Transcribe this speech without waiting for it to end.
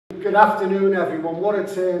Good afternoon, everyone. What a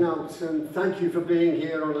turnout, and thank you for being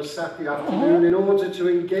here on a Saturday afternoon in order to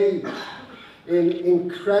engage in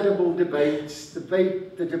incredible debates, the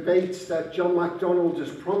debates that John MacDonald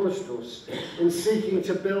has promised us in seeking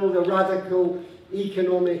to build a radical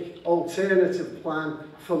economic alternative plan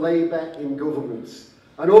for Labour in government.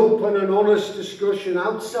 An open and honest discussion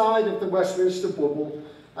outside of the Westminster bubble,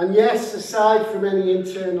 and yes, aside from any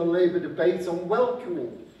internal Labour debate, on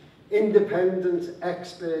welcoming independent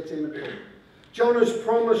expert input. John has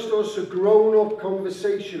promised us a grown-up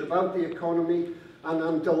conversation about the economy, and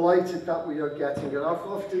I'm delighted that we are getting it. I've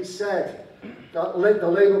often said that the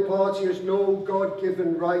Labour Party has no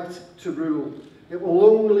God-given right to rule. It will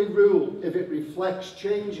only rule if it reflects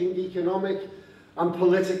changing economic and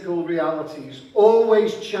political realities,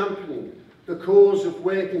 always championing the cause of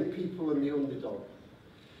working people and the underdog.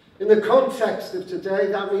 In the context of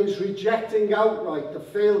today, that means rejecting outright the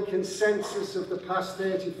failed consensus of the past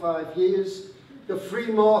 35 years, the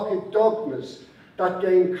free market dogmas that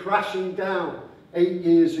came crashing down 8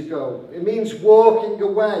 years ago. It means walking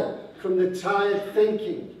away from the tired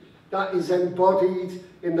thinking that is embodied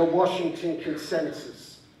in the Washington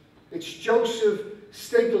Consensus. It's Joseph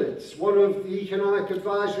Stiglitz, one of the Economic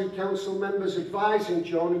Advisory Council members advising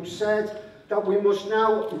John, who said that we must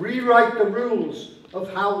now rewrite the rules of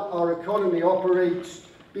how our economy operates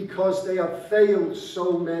because they have failed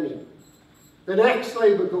so many. The next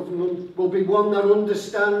Labour government will be one that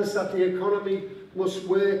understands that the economy must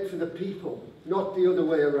work for the people, not the other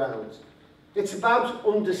way around. It's about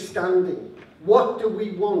understanding what do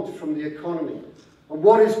we want from the economy and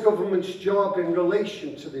what is government's job in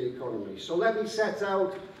relation to the economy. So let me set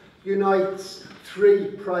out Unite's three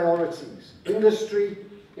priorities: industry,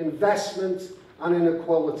 investment and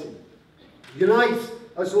inequality. Unite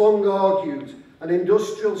has long argued an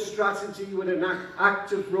industrial strategy with an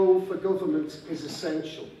active role for government is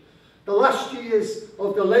essential. The last years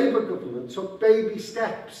of the Labour government took baby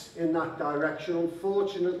steps in that direction,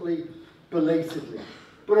 unfortunately belatedly.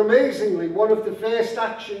 But amazingly, one of the first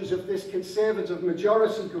actions of this Conservative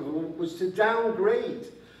majority government was to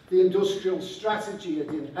downgrade the industrial strategy it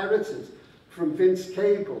inherited from Vince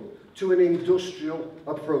Cable to an industrial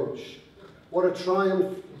approach. What a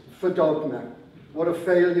triumph for dogma. What a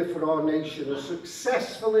failure for our nation. A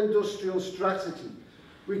successful industrial strategy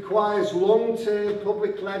requires long-term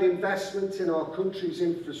public-led investment in our country's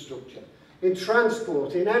infrastructure, in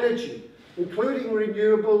transport, in energy, including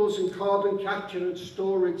renewables and carbon capture and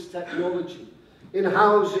storage technology, in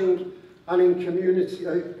housing and in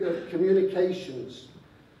communications.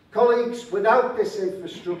 Colleagues, without this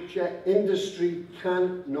infrastructure, industry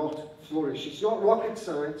cannot flourish. It's not rocket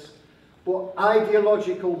science, but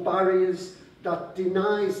ideological barriers that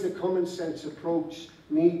denies the common sense approach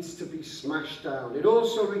needs to be smashed down. It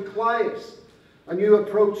also requires a new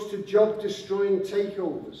approach to job-destroying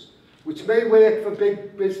takeovers, which may work for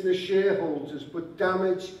big business shareholders but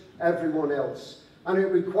damage everyone else. And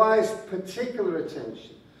it requires particular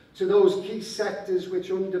attention to those key sectors which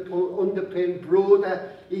underpin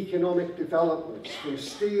broader economic developments, from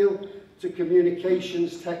steel to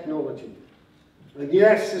communications technology. And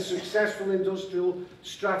yes, a successful industrial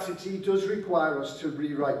strategy does require us to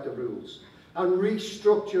rewrite the rules and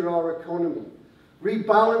restructure our economy,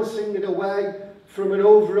 rebalancing it away from an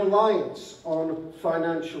over-reliance on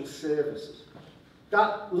financial services.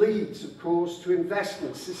 That leads, of course, to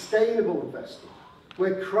investment, sustainable investment.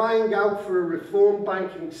 We're crying out for a reformed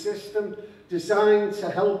banking system designed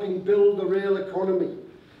to helping build a real economy.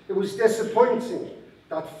 It was disappointing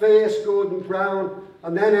that first Gordon Brown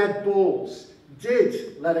and then Ed Balls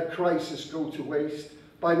did let a crisis go to waste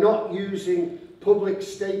by not using public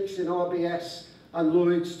stakes in RBS and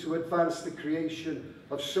Lloyds to advance the creation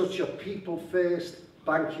of such a people-first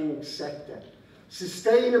banking sector.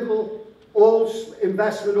 Sustainable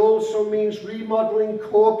investment also means remodelling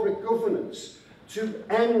corporate governance to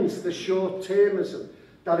end the short-termism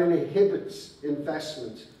that inhibits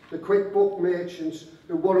investment. The quick book merchants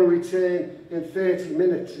who want to return in 30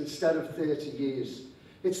 minutes instead of 30 years.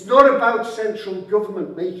 It's not about central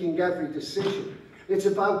government making every decision. It's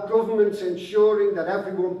about government ensuring that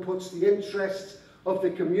everyone puts the interests of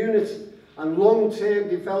the community and long-term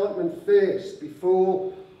development first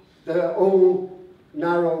before their own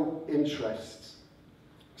narrow interests.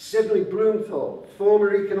 Sidney Blumenthal,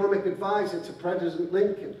 former economic advisor to President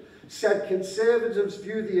Lincoln, said Conservatives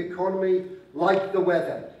view the economy like the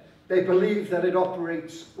weather. They believe that it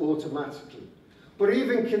operates automatically. But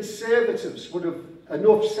even Conservatives would have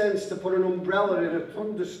enough sense to put an umbrella in a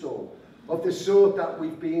thunderstorm of the sort that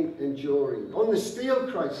we've been enduring. On the steel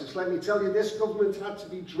crisis, let me tell you, this government had to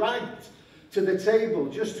be dragged to the table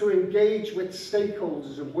just to engage with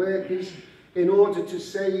stakeholders and workers in order to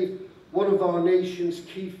save one of our nation's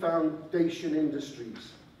key foundation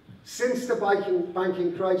industries. Since the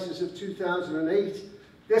banking crisis of 2008,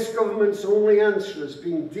 this government's only answer has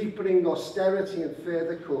been deepening austerity and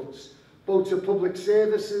further cuts, both to public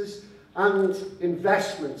services and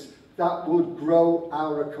investments that would grow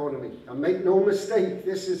our economy. And make no mistake,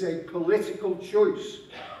 this is a political choice,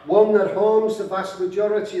 one that harms the vast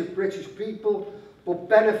majority of British people, but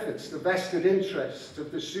benefits the vested interests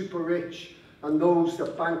of the super rich and those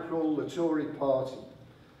that bankroll the Tory party.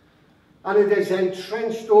 And it is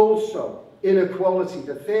entrenched also inequality,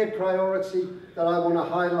 the third priority that I want to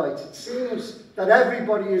highlight. It seems that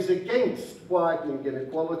everybody is against widening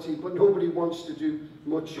inequality, but nobody wants to do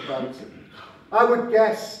much about it. I would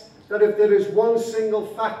guess that if there is one single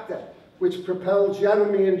factor which propelled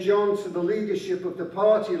Jeremy and John to the leadership of the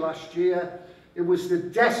party last year, it was the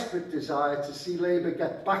desperate desire to see Labour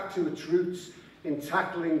get back to its roots in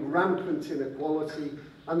tackling rampant inequality,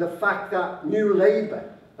 and the fact that New Labour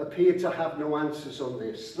appeared to have no answers on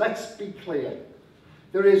this. Let's be clear.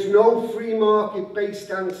 There is no free market-based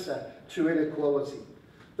answer to inequality.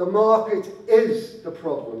 The market is the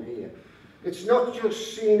problem here. It's not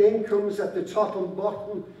just seeing incomes at the top and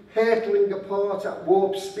bottom hurtling apart at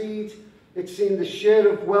warp speed. It's seen the share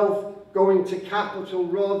of wealth going to capital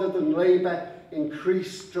rather than labour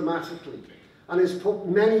increase dramatically, and has put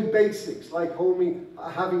many basics like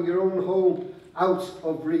having your own home out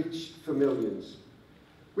of reach for millions.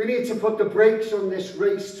 We need to put the brakes on this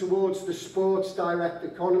race towards the sports direct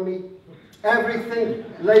economy. Everything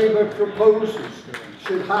Labour proposes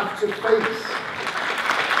should have to face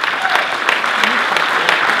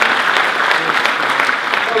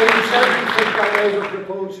everything that Labour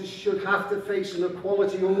proposes should have to face an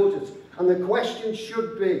equality audit. And the question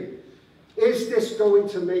should be, is this going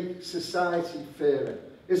to make society fairer?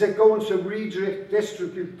 Is it going to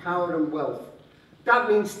redistribute power and wealth? That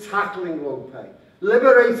means tackling low pay,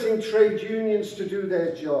 liberating trade unions to do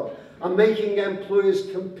their job, and making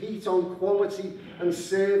employers compete on quality and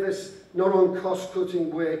service, not on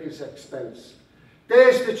cost-cutting workers' expense.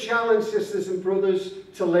 There's the challenge, sisters and brothers,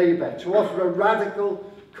 to Labour, to offer a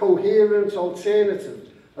radical, coherent alternative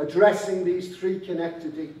addressing these three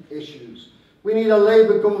connected issues. We need a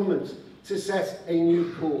Labour government to set a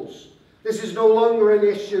new course. This is no longer an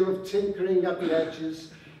issue of tinkering at the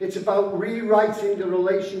edges. It's about rewriting the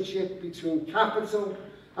relationship between capital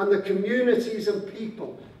and the communities and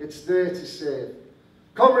people it's there to serve.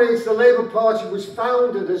 Comrades, the Labour Party was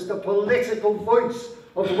founded as the political voice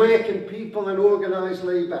of working people and organised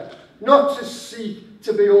labour, not to seek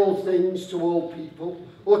to be all things to all people,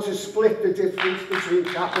 or to split the difference between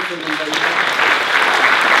capital and labour.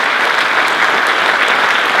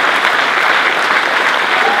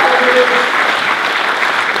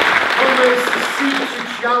 Comrades, to seek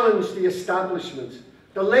to challenge the establishment.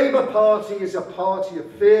 The Labour Party is a party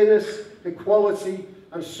of fairness, equality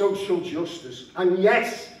and social justice. And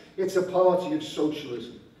yes, it's a party of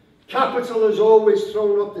socialism. Capital has always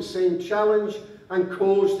thrown up the same challenge and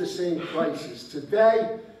caused the same crisis.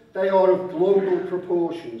 Today, they are of global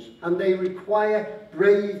proportions and they require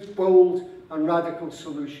brave, bold and radical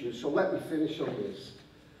solutions. So let me finish on this.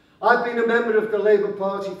 I've been a member of the Labour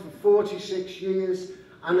Party for 46 years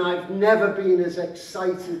and I've never been as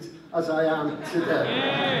excited as I am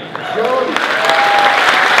today.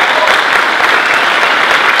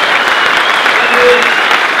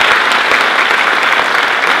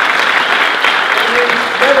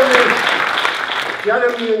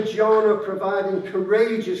 Jeremy and John are providing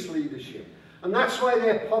courageous leadership, and that's why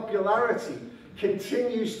their popularity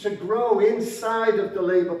continues to grow inside of the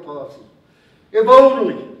Labour Party. If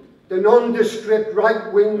only the nondescript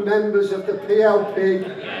right-wing members of the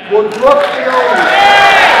PLP would look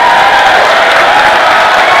beyond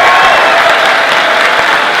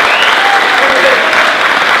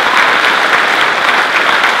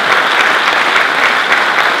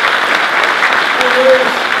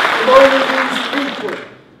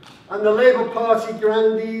and the Labour Party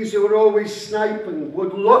grandees who are always sniping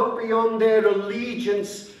would look beyond their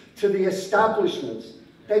allegiance to the establishment.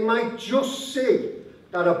 They might just see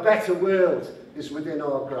that a better world is within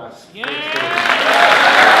our grasp.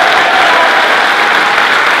 Yeah.